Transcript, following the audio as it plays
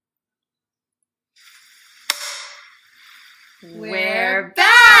We're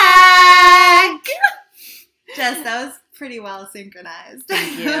back! Jess, that was pretty well synchronized.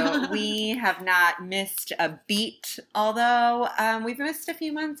 Thank you. We have not missed a beat, although we've missed a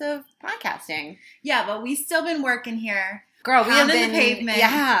few months of podcasting. Yeah, but we've still been working here. Girl, we have been... the pavement.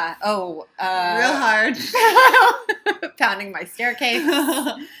 Yeah. Oh. Real hard. Pounding my staircase.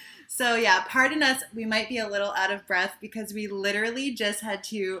 So yeah, pardon us. We might be a little out of breath because we literally just had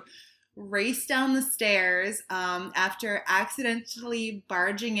to race down the stairs after accidentally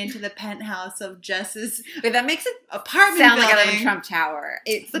barging into the penthouse of Jess's Wait, that makes it apartment sound building. like I'm in a Trump tower.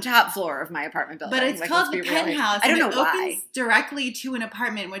 It's the top floor of my apartment building. But it's called the penthouse. I don't know it why. Opens directly to an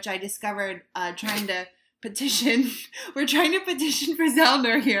apartment, which I discovered trying to petition. We're trying to petition for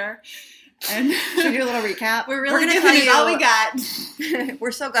Zellner here. And should we do a little recap? We're really giving it all we got.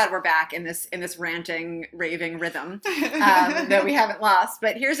 We're so glad we're back in this ranting, raving rhythm that we haven't lost.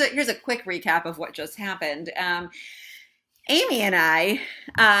 But here's a quick recap of what just happened. Amy and I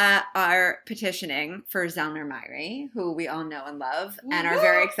are petitioning for Zellner Myrie, who we all know and love and are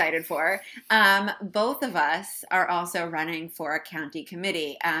very excited for. Both of us are also running for a county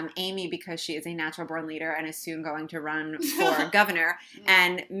committee. Amy, because she is a natural-born leader and is soon going to run for governor.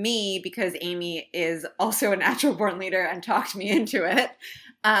 And me, because Amy is also a natural-born leader and talked me into it.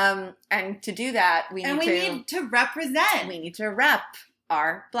 And to do that, we need to represent. We need to rep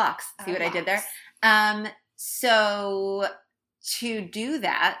our blocks. See what I did there? So to do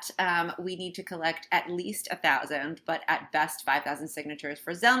that, we need to collect at least 1,000, but at best 5,000 signatures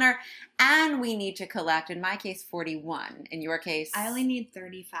for Zellner. And we need to collect, in my case, 41. In your case, I only need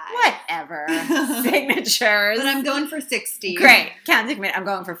 35. Whatever. Signatures. But I'm going for 60. Great. Can't admit I'm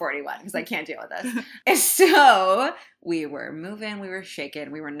going for 41 because I can't deal with this. So we were moving, we were shaking,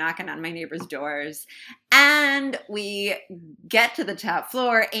 we were knocking on my neighbor's doors, and we get to the top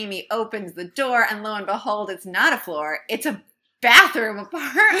floor. Amy opens the door, and lo and behold, it's not a floor, it's a bathroom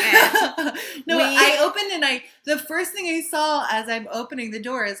apartment. I opened and the first thing I saw as I'm opening the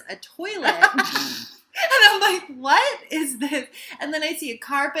door is a toilet. And I'm like, what is this? And then I see a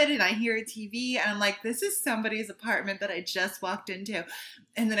carpet and I hear a TV and I'm like, this is somebody's apartment that I just walked into.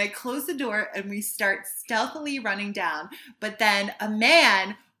 And then I close the door and we start stealthily running down. But then a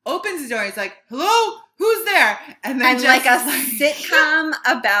man opens the door and he's like, hello? Who's there? And then like a sitcom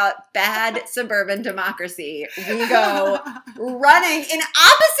about bad suburban democracy, we go running in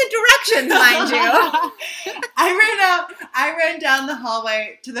opposite directions, mind you. I ran down the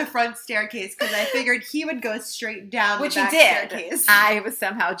hallway to the front staircase because I figured he would go straight down the back staircase. I was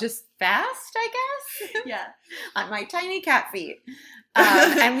somehow just fast, I guess. Yeah. On my tiny cat feet.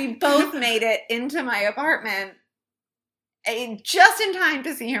 And we both made it into my apartment just in time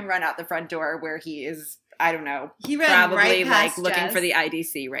to see him run out the front door where he is, I don't know, he ran probably right past looking Jess for the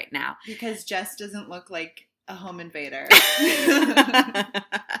IDC right now. Because Jess doesn't look like a home invader.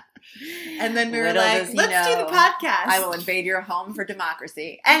 And then we were let's do the podcast. I will invade your home for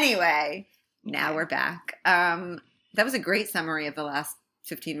democracy. Anyway, now we're back. That was a great summary of the last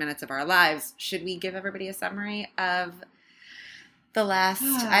 15 minutes of our lives. Should we give everybody a summary of the last,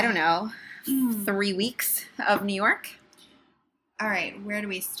 I don't know, 3 weeks of New York? All right, where do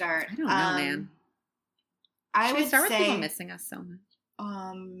we start? I don't know, man. I would start say, with people missing us so much.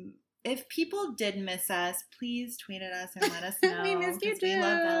 If people did miss us, please tweet at us and let us know. We missed you too. We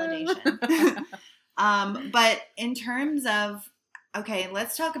love validation. But in terms of,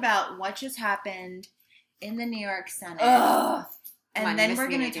 let's talk about what just happened in the New York Senate. And then we're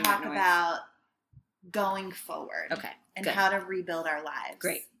going to talk about going forward. Okay. And how to rebuild our lives.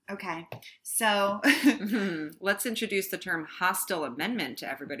 Great. Okay, so let's introduce the term hostile amendment to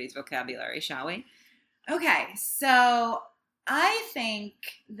everybody's vocabulary, shall we? Okay, so I think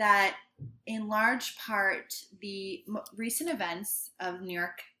that in large part the recent events of New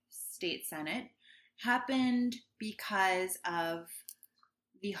York State Senate happened because of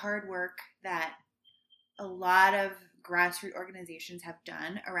the hard work that a lot of grassroots organizations have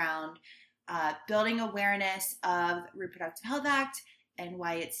done around building awareness of the Reproductive Health Act and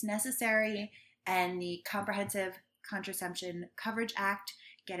why it's necessary, and the Comprehensive Contraception Coverage Act.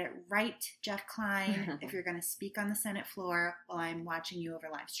 Get it right, Jeff Klein, if you're going to speak on the Senate floor while I'm watching you over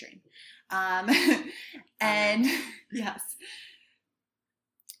live stream. And yes.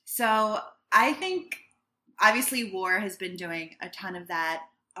 So I think, obviously, WAR has been doing a ton of that.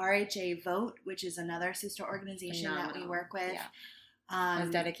 RHA Vote, which is another sister organization that we work with. Yeah. Has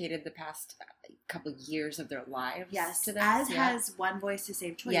dedicated the past couple of years of their lives to this. As has One Voice to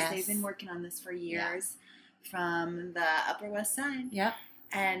Save Choice. Yes. They've been working on this for years from the Upper West Side. Yep.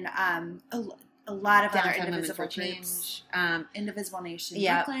 And a lot of Downtown other indivisible Women for groups. Change. Indivisible Nation,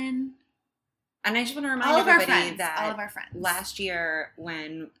 yep. Brooklyn. And I just want to remind all of our everybody friends, that all of our friends. last year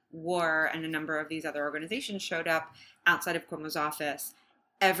when WAR and a number of these other organizations showed up outside of Cuomo's office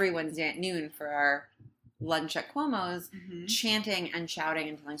every Wednesday at noon for our lunch at Cuomo's, chanting and shouting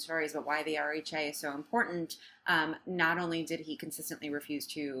and telling stories about why the RHA is so important. Not only did he consistently refuse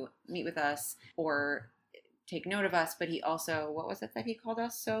to meet with us or take note of us, but he also, what was it that he called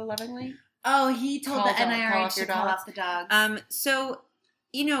us so lovingly? Oh, he told the NIRH to call off the dogs. So,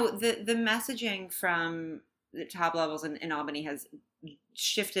 you know, the messaging from the top levels in Albany has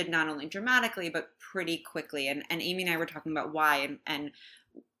shifted not only dramatically, but pretty quickly. And Amy and I were talking about why. And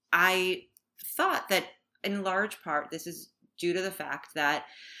I thought that in large part, this is due to the fact that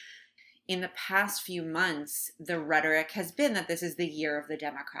in the past few months, the rhetoric has been that this is the year of the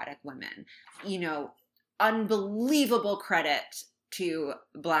Democratic women. You know, unbelievable credit to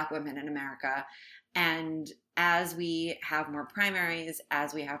Black women in America. And as we have more primaries,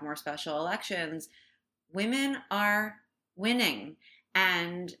 as we have more special elections, women are winning.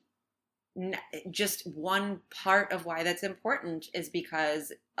 And just one part of why that's important is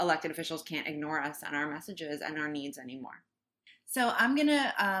because elected officials can't ignore us and our messages and our needs anymore. So I'm going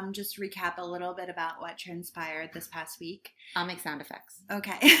to just recap a little bit about what transpired this past week. I'll make sound effects.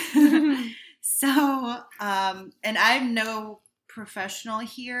 Okay. So, and I'm no professional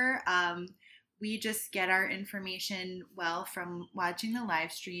here. We just get our information, from watching the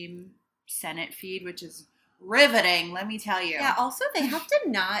live stream Senate feed, which is riveting, let me tell you. Yeah, also they have to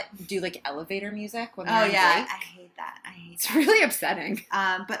not do like elevator music when they're break. I hate that. It's really upsetting.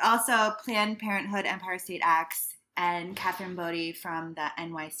 But also Planned Parenthood, Empire State Acts, and Catherine Bodie from the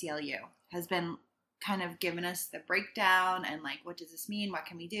NYCLU has been kind of giving us the breakdown and like, what does this mean? What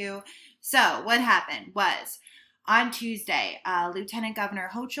can we do? So what happened was on Tuesday, Lieutenant Governor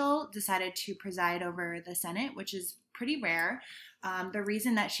Hochul decided to preside over the Senate, which is pretty rare. The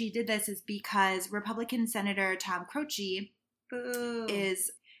reason that she did this is because Republican Senator Tom Croce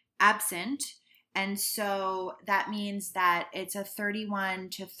is absent. And so that means that it's a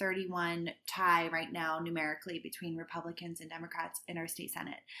 31-31 tie right now numerically between Republicans and Democrats in our state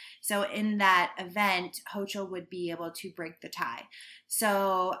Senate. So in that event, Hochul would be able to break the tie.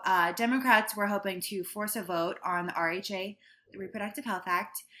 So Democrats were hoping to force a vote on the RHA, the Reproductive Health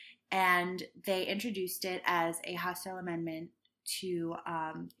Act, and they introduced it as a hostile amendment to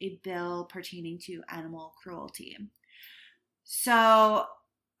a bill pertaining to animal cruelty. So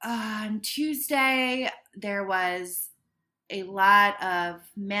on Tuesday, there was a lot of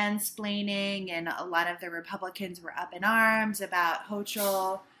mansplaining, and a lot of the Republicans were up in arms about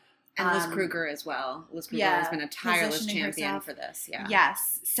Hochul. And Liz Krueger as well. Liz Krueger has been a tireless champion for this. Yeah.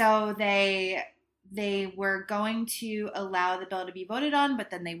 Yes. So they were going to allow the bill to be voted on, but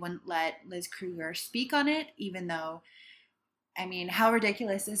then they wouldn't let Liz Krueger speak on it, even though, I mean, how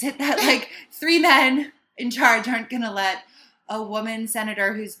ridiculous is it that like 3 men in charge aren't going to let a woman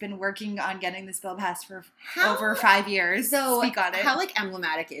senator who's been working on getting this bill passed for over 5 years speak on it? How like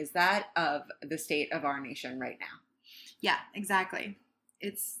emblematic is that of the state of our nation right now? Yeah, exactly.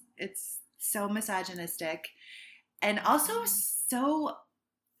 It's so misogynistic and also so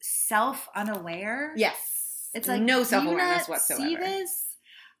self-unaware. Yes. It's like no self-awareness whatsoever. See this?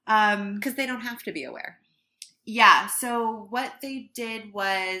 Because they don't have to be aware. Yeah. So what they did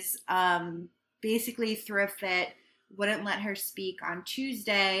was basically threw a fit, wouldn't let her speak on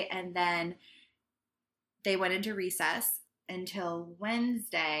Tuesday, and then they went into recess until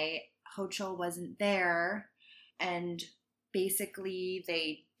Wednesday. Hochul wasn't there, and basically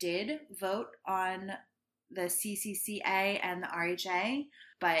they did vote on the CCCA and the RHA,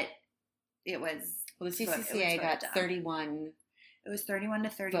 but it was... Well, the CCCA got 31... It was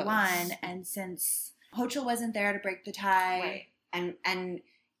 31-31, votes. And since Hochul wasn't there to break the tie... Right. And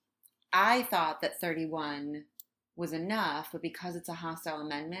I thought that 31 was enough, but because it's a hostile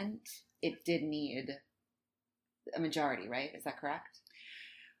amendment, it did need a majority, right? Is that correct?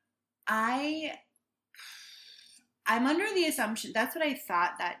 I'm under the assumption, that's what I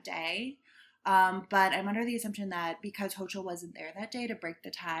thought that day, but I'm under the assumption that because Hochul wasn't there that day to break the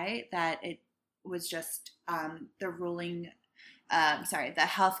tie, that it was just the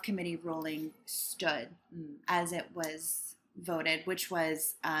health committee ruling stood as it was voted, which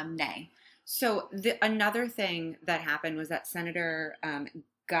was nay. So another thing that happened was that Senator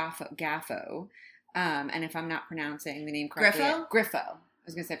Gaffo, and if I'm not pronouncing the name correctly, Griffo. I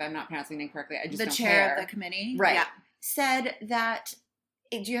was going to say if I'm not pronouncing the name correctly, I just don't care. The chair of the committee, right? Yeah. Said that.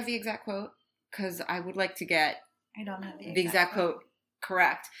 Do you have the exact quote? Because I would like to get. I don't have the exact quote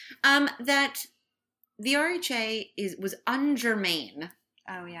correct. That the RHA was ungermane.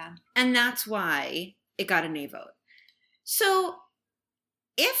 Oh yeah, and that's why it got a nay vote. So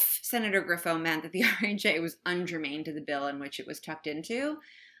if Senator Griffo meant that the RHA was ungermane to the bill in which it was tucked into.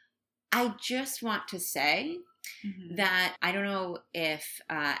 I just want to say that I don't know if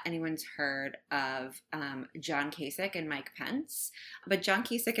anyone's heard of John Kasich and Mike Pence, but John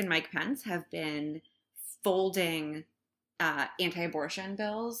Kasich and Mike Pence have been folding anti-abortion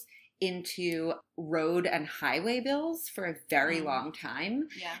bills into road and highway bills for a very long time.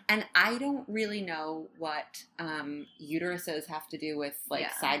 Yeah. And I don't really know what uteruses have to do with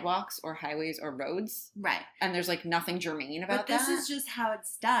sidewalks or highways or roads. Right. And there's nothing germane about that. But this is just how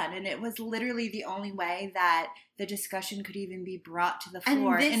it's done. And it was literally the only way that the discussion could even be brought to the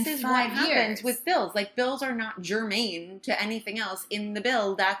floor and this in is 5 what years. happens with bills. Bills are not germane to anything else in the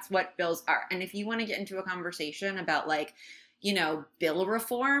bill. That's what bills are. And if you want to get into a conversation about bill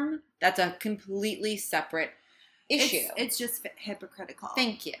reform, that's a completely separate issue. It's just hypocritical.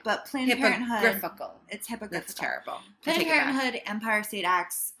 Thank you. But Planned Parenthood... It's hypocritical. That's terrible. Planned Parenthood Empire State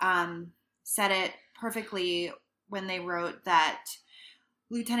Acts said it perfectly when they wrote that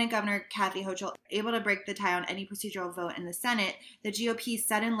Lieutenant Governor Kathy Hochul, able to break the tie on any procedural vote in the Senate, the GOP's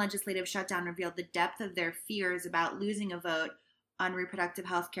sudden legislative shutdown revealed the depth of their fears about losing a vote on reproductive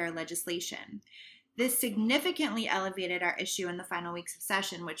health care legislation. This significantly elevated our issue in the final weeks of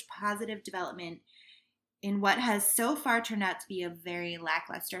session, which positive development in what has so far turned out to be a very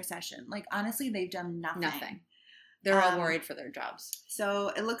lackluster session. Honestly, they've done nothing. Nothing. They're all worried for their jobs.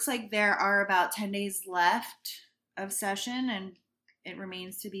 So it looks like there are about 10 days left of session, and it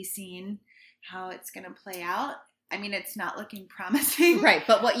remains to be seen how it's going to play out. I mean, it's not looking promising. Right,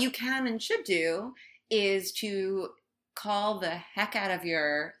 but what you can and should do is to call the heck out of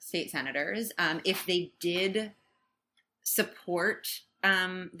your state senators. If they did support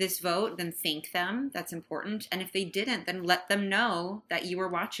this vote, then thank them. That's important. And if they didn't, then let them know that you were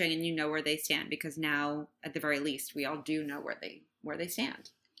watching and you know where they stand, because now, at the very least, we all do know where they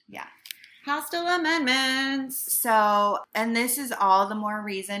stand. Yeah. Hostile amendments. So, and this is all the more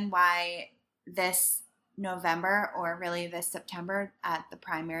reason why this November, or really this September at the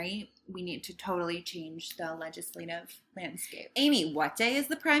primary, we need to totally change the legislative landscape. Amy, what day is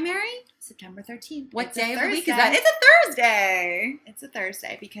the primary? September 13th. What day of the week is that? It's a Thursday. It's a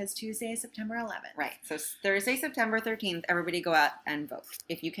Thursday because Tuesday is September 11th. Right. So Thursday, September 13th, everybody go out and vote.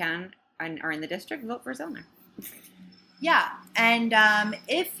 If you can and are in the district, vote for Zellner. Yeah, and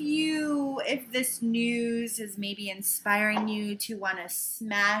if this news is maybe inspiring you to want to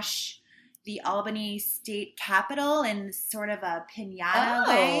smash the Albany State Capitol in sort of a piñata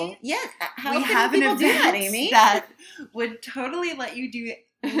way. Yeah. How we can have people an do event that, Amy? that would totally let you do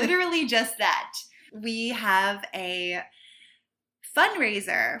literally just that. We have a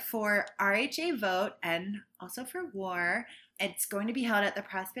fundraiser for RHA Vote and also for WAR. It's going to be held at the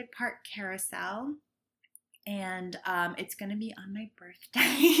Prospect Park Carousel. And it's going to be on my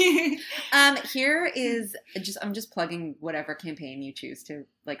birthday. Here is I'm just plugging whatever campaign you choose to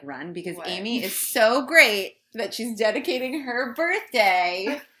run, because What? Amy is so great that she's dedicating her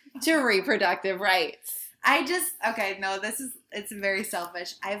birthday to reproductive rights. It's very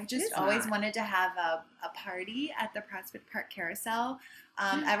selfish. I've just always wanted to have a party at the Prospect Park Carousel.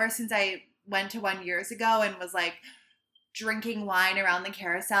 Ever since I went to one years ago and was drinking wine around the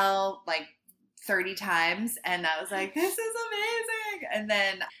carousel 30 times, and I was like, this is amazing. And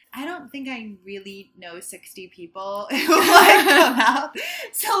then I don't think I really know 60 people who come out.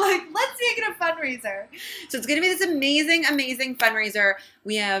 So let's make it a fundraiser. So it's going to be this amazing, amazing fundraiser.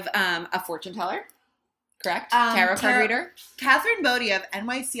 We have a fortune teller, correct? Tarot card reader. Catherine Bodie of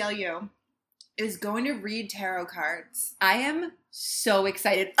NYCLU is going to read tarot cards. I am so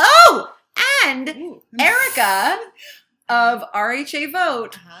excited. Oh, and Erica of RHA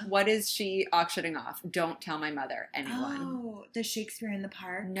Vote. What is she auctioning off? Don't tell my mother, anyone. Oh, the Shakespeare in the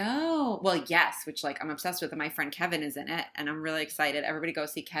Park? No. Well, yes, which I'm obsessed with, and my friend Kevin is in it, and I'm really excited. Everybody go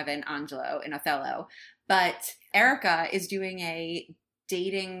see Kevin Angelo in Othello. But Erica is doing a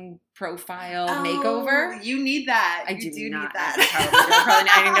dating profile makeover. You need that. I do not need that.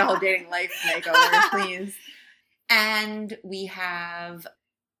 I need a whole dating life makeover, please. And we have...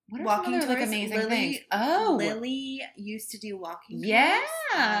 What are walking some other, tours? amazing things? Oh, Lily used to do walking tours.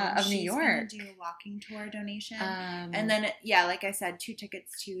 Yeah, of New she's York. Gonna do a walking tour donation, and then like I said, 2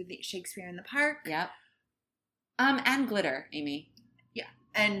 tickets to the Shakespeare in the Park. Yep. And glitter, Amy. Yeah,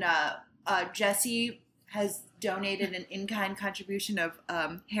 and Jesse has donated an in-kind contribution of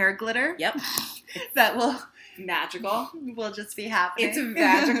hair glitter. Yep. That will magical. Will just be happening. It's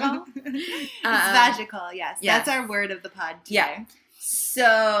magical. It's magical. Yes, that's our word of the pod today. Yeah.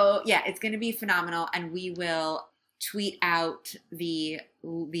 So, yeah, it's going to be phenomenal, and we will tweet out the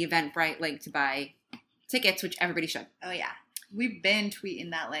Eventbrite link to buy tickets, which everybody should. Oh, yeah. We've been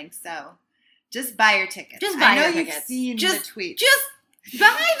tweeting that link, so just buy your tickets. Just buy your tickets. You've seen the tweets. Just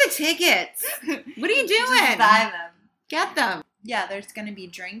buy the tickets. What are you doing? Just buy them. Get them. Yeah, there's going to be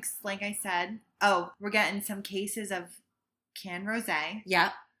drinks, like I said. Oh, we're getting some cases of canned rosé.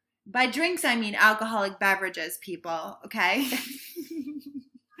 Yep. By drinks, I mean alcoholic beverages, people, okay?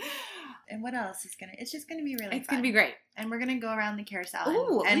 And what else is going to... It's just going to be really fun. It's going to be great. And we're going to go around the carousel.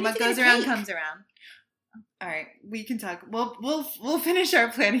 Ooh, and what goes around comes around. All right, we can talk. We'll finish our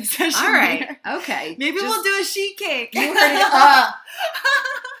planning session. All right. Later. Okay. Maybe we'll do a sheet cake. You heard it.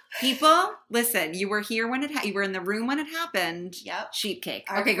 People, listen. You were here when you were in the room when it happened. Yep. Sheet cake.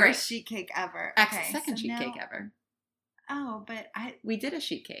 Our okay, great. First sheet cake ever. Second sheet cake ever. Oh, but we did a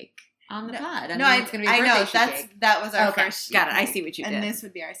sheet cake on the pod. No, it's going to be a birthday sheet cake. That was our first sheet Got it. cake. I see what you did. And this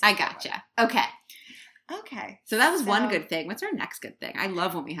would be our second I gotcha. One. Okay. So that was one good thing. What's our next good thing? I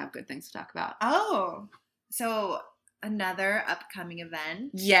love when we have good things to talk about. Oh, so another upcoming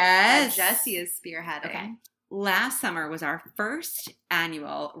event. Yes. That Jessie is spearheading. Okay. Last summer was our first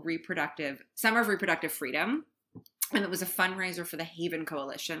annual Summer of Reproductive Freedom. And it was a fundraiser for the Haven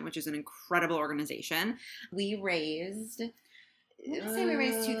Coalition, which is an incredible organization. We raised... Let's say we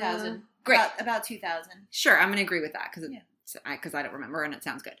raised $2,000. Great. About $2,000. Sure, I'm going to agree with that because I don't remember and it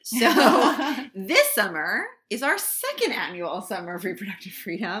sounds good. So this summer is our second annual Summer of Reproductive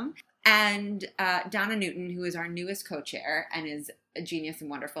Freedom. And Donna Newton, who is our newest co-chair and is a genius and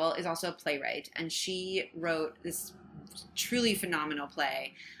wonderful, is also a playwright. And she wrote this truly phenomenal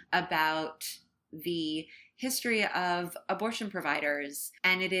play about the history of abortion providers.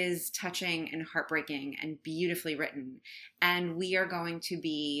 And it is touching and heartbreaking and beautifully written. And we are going to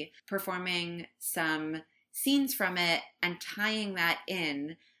be performing some scenes from it and tying that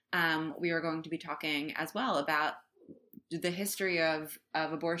in. We are going to be talking as well about the history of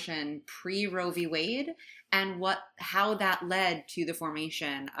abortion pre-Roe v. Wade and how that led to the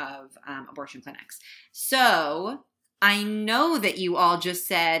formation of abortion clinics. So I know that you all just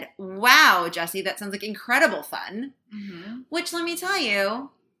said, wow, Jessie, that sounds like incredible fun, which let me tell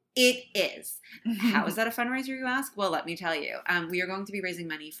you, it is. How is that a fundraiser, you ask? Well, let me tell you. We are going to be raising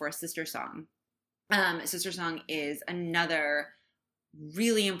money for Sister Song. Sister Song is another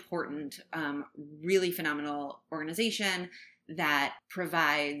really important, really phenomenal organization that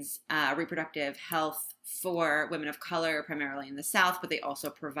provides reproductive health for women of color, primarily in the South, but they also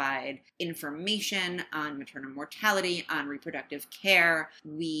provide information on maternal mortality, on reproductive care.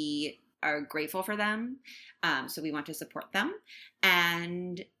 We are grateful for them, so we want to support them.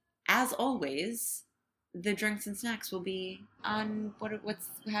 And as always, the drinks and snacks will be on how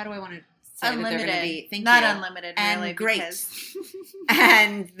do I want to unlimited. Not unlimited, and really. Great. Because...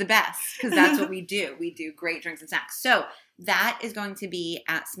 and the best, because that's what we do. We do great drinks and snacks. So that is going to be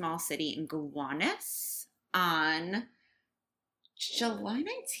at Small City in Gowanus on July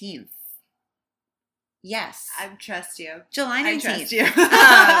 19th. Yes. I trust you. July 19th. I trust you.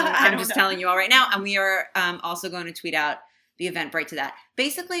 I'm just telling you all right now. And we are also going to tweet out the Eventbrite to that.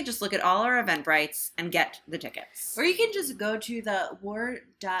 Basically, just look at all our Eventbrites and get the tickets. Or you can just go to the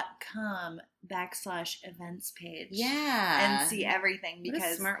war.com/events page. Yeah. And see everything, because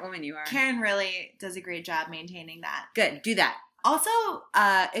what a smart woman you are. Karen really does a great job maintaining that. Good. Do that. Also,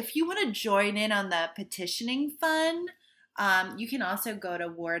 if you want to join in on the petitioning fun, you can also go to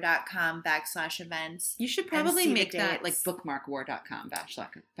war.com/events. You should probably make that like bookmark war.com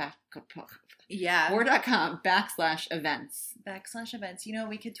Yeah. war.com/events. /events. You know,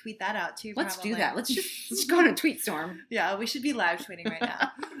 we could tweet that out too. Let's probably. do that. Let's go on a tweet storm. Yeah, we should be live tweeting right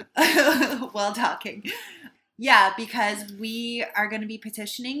now while talking. Yeah, because we are going to be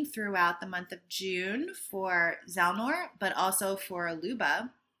petitioning throughout the month of June for Zalnor, but also for Luba.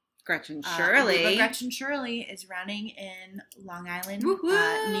 Gretchen Shirley. Gretchen Shirley is running in Long Island,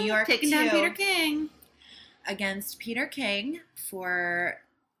 New York, taking down Peter King. Against Peter King for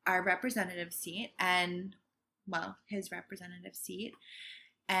our representative seat and, well, his representative seat.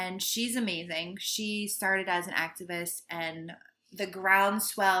 And she's amazing. She started as an activist, and the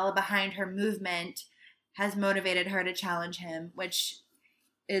groundswell behind her movement has motivated her to challenge him, which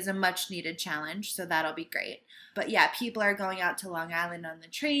is a much needed challenge. So that'll be great. But yeah, people are going out to Long Island on the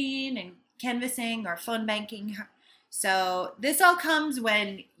train and canvassing or phone banking. So this all comes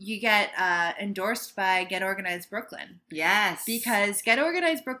when you get endorsed by Get Organized Brooklyn. Yes. Because Get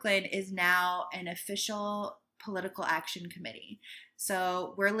Organized Brooklyn is now an official political action committee.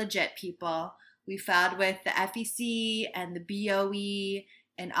 So we're legit, people. We filed with the FEC and the BOE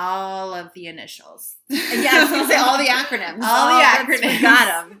and all of the initials. Yeah, I was going to say all the acronyms. All the acronyms. We got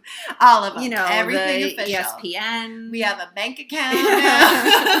them. All of them. You know, everything the official. ESPN. We have a bank account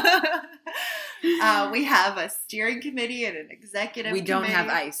now. We have a steering committee and an executive We don't have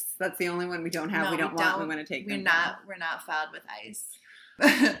committee. ICE. That's the only one we don't have. No, we don't want. We want to take We're them not filed with ICE.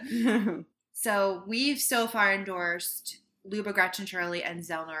 down. So we've so far endorsed Luba Gretchen Shirley and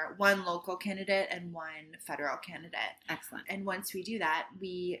Zellner, one local candidate and one federal candidate. Excellent. And once we do that,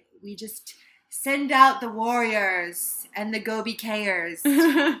 we just send out the warriors and the go BKers,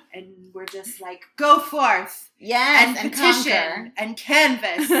 and we're just like, go forth. Yes, And petition conquer. and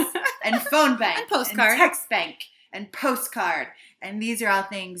canvas and phone bank And postcard. and text bank and postcard. And these are all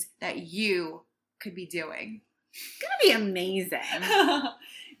things that you could be doing. It's gonna be amazing.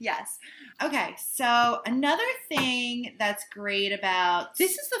 Yes. Okay, so another thing that's great about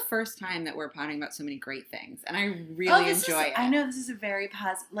This is the first time that we're potting about so many great things, and I really enjoy it. I know this is a very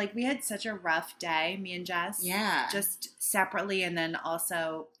positive. Like, we had such a rough day, me and Jess. Yeah. Just separately, and then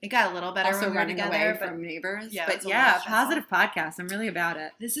also it got a little better Also when we were running together. away But from neighbors. Yeah, but it's a yeah, little stressful. positive podcast. I'm really about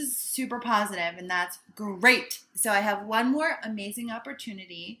it. this is super positive, and that's great. So I have one more amazing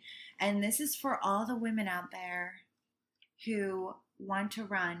opportunity, and this is for all the women out there who want to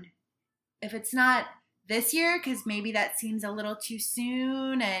run. If it's not this year, because maybe that seems a little too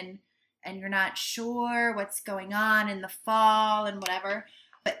soon, and you're not sure what's going on in the fall and whatever.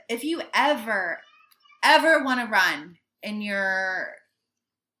 But if you ever want to run in your,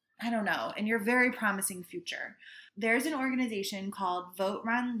 I don't know, in your very promising future, there's an organization called Vote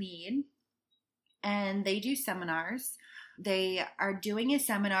Run Lead, and they do seminars. They are doing a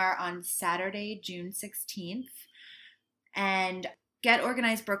seminar on Saturday, June 16th, and Get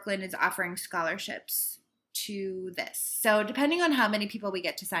Organized Brooklyn is offering scholarships to this. So depending on how many people we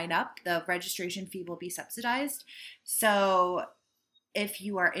get to sign up, the registration fee will be subsidized. So if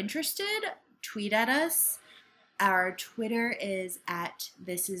you are interested, tweet at us. Our Twitter is at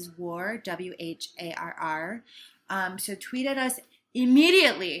thisiswar, WHARR. So tweet at us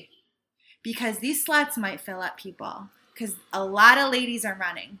immediately, because these slots might fill up, people. Because a lot of ladies are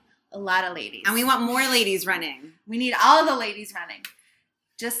running. A lot of ladies. And we want more ladies running. We need all the ladies running.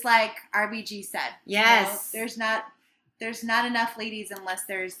 Just like RBG said. Yes. You know, there's not enough ladies unless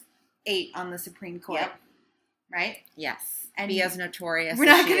there's 8 on the Supreme Court. Yep. Right? Yes. And be as notorious We're as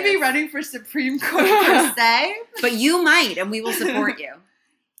not she going to be is. running for Supreme Court per se. But you might, and we will support you.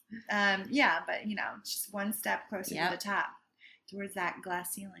 Yeah, but you know, just one step closer Yep. to the top, towards that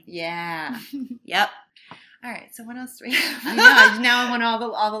glass ceiling. Yeah. Yep. All right. So what else do we have? I know. Now I want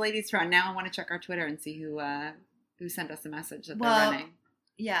all the ladies to run. Now I want to check our Twitter and see who sent us a message that they're running.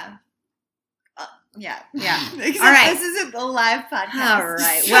 Yeah. Yeah. Yeah. Except All right. This isn't a live podcast. All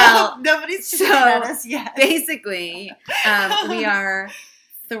right. So Well, nobody's so tweeted at us yet. Basically, we are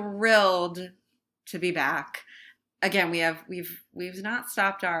thrilled to be back. Again, we've not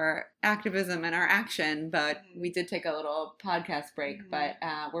stopped our activism and our action, but we did take a little podcast break. But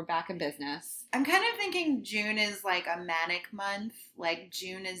we're back in business. I'm kind of thinking June is like a manic month. Like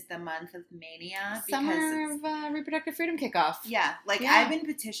June is the month of mania. Summer Because of reproductive freedom kickoff. yeah, like Yeah. I've been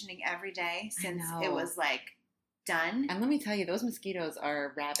petitioning every day since know. it was like done. And let me tell you, those mosquitoes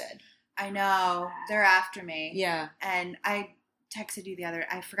are rabid. I know. They're after me. Yeah. And I texted you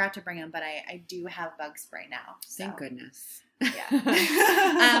I forgot to bring them, but I do have bug spray now. So. Thank goodness.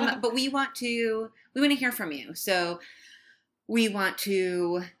 Yeah. But we want to hear from you. So we want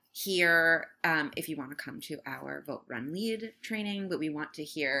to hear if you want to come to our Vote Run Lead training, but we want to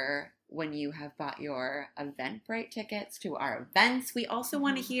hear when you have bought your Eventbrite tickets to our events. We also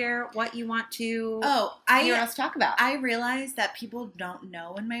want to hear what you want to hear us talk about. I realize that people don't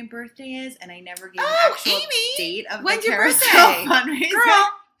know when my birthday is, and I never gave an Oh, actual Amy, date of when's the your carousel birthday? fundraiser. Girl,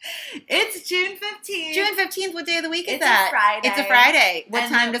 It's June 15th. June 15th, what day of the week is It's that? a Friday. It's a Friday. What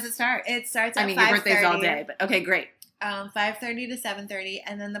And time does it start? It starts at 5:30. your birthday's all day, but okay, great. 5:30 to 7:30,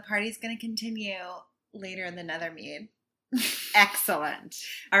 and then the party's going to continue later in the Nethermead. Excellent.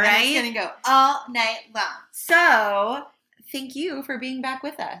 All And right. it's going to go all night long. So, thank you for being back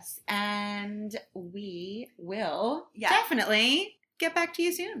with us. And we will definitely get back to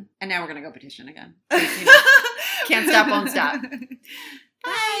you soon. And now we're going to go petition again. You know, can't stop, won't stop.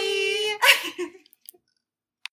 Bye.